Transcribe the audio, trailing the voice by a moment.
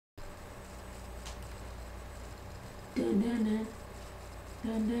What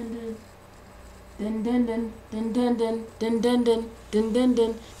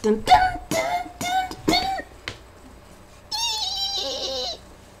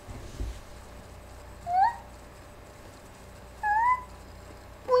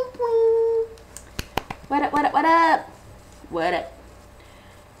up, what up, what up? What up?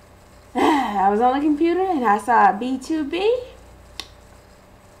 I was on the computer and I saw a BTOB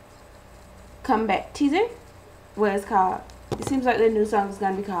comeback teaser. What it's called. It seems like the new song is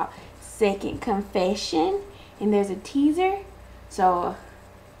going to be called Second Confession. And there's a teaser. So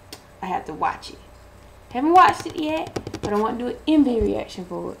I have to watch it. Haven't watched it yet, but I want to do an MV reaction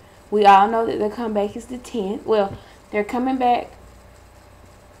for it. We all know that their comeback is the 10th. Well, they're coming back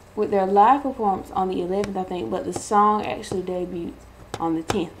with their live performance on the 11th, I think, but the song actually debuted on the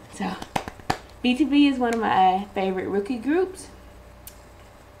 10th. So, BTOB is one of my favorite rookie groups,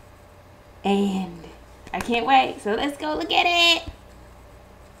 and I can't wait. So let's go look at it.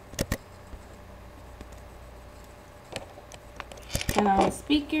 Turn on the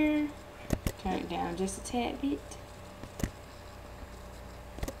speaker. Turn it down just a tad bit.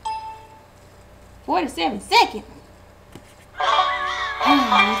 47 seconds.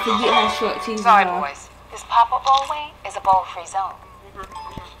 I forget how short teasers Sorry, are. boys. This pop-up bowlway is a bowl-free zone.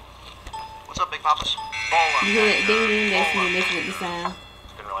 What's up, Big Papas? You hear that ding ding? That's me messing with the sound.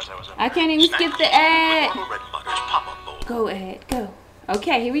 I can't even skip the ad. Go ahead, go.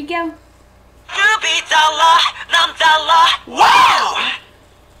 Okay, here we go. 와우!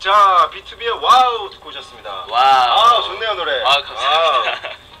 자, BTOB의 와우 듣고 오셨습니다. 와우. 아, 좋네요, 노래. 아, 감사합니다.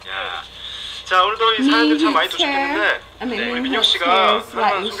 야. 자, 오늘도 이 사연들 참 많이 도착했는데 우리 민혁 씨가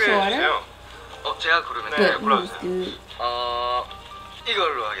하나만 소개해 주세요. 제가 그러면 네, 불러주세요.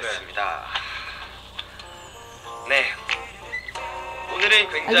 이걸로 하겠습니다. 네. 오늘은 I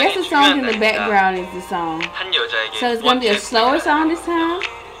guess 굉장히 the song 중요한 in the 날입니다. background is the song. 한 여자에게 So it's gonna be a slower song this time.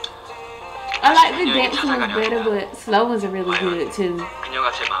 I like the dance ones better, but slow ones are really good too.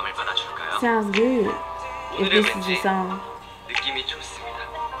 그녀가 제 마음을 받아줄까요? Sounds good. If 오늘은 this is the 왠지 song. 느낌이 좋습니다.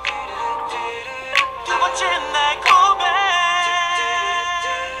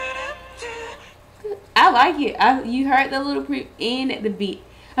 I like it. You heard the little end at the beat.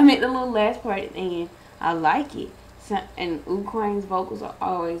 I mean the little last part at the end. I like it. So, and Ukraine's vocals are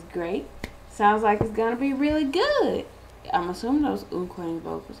always great. Sounds like it's gonna be really good. I'm assuming those Ukraine's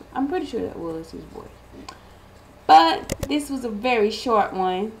vocals. I'm pretty sure that was his voice. But this was a very short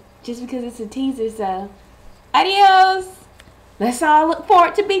one, just because it's a teaser. So, adios. Let's all look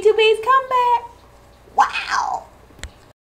forward to BTOB's comeback. Wow.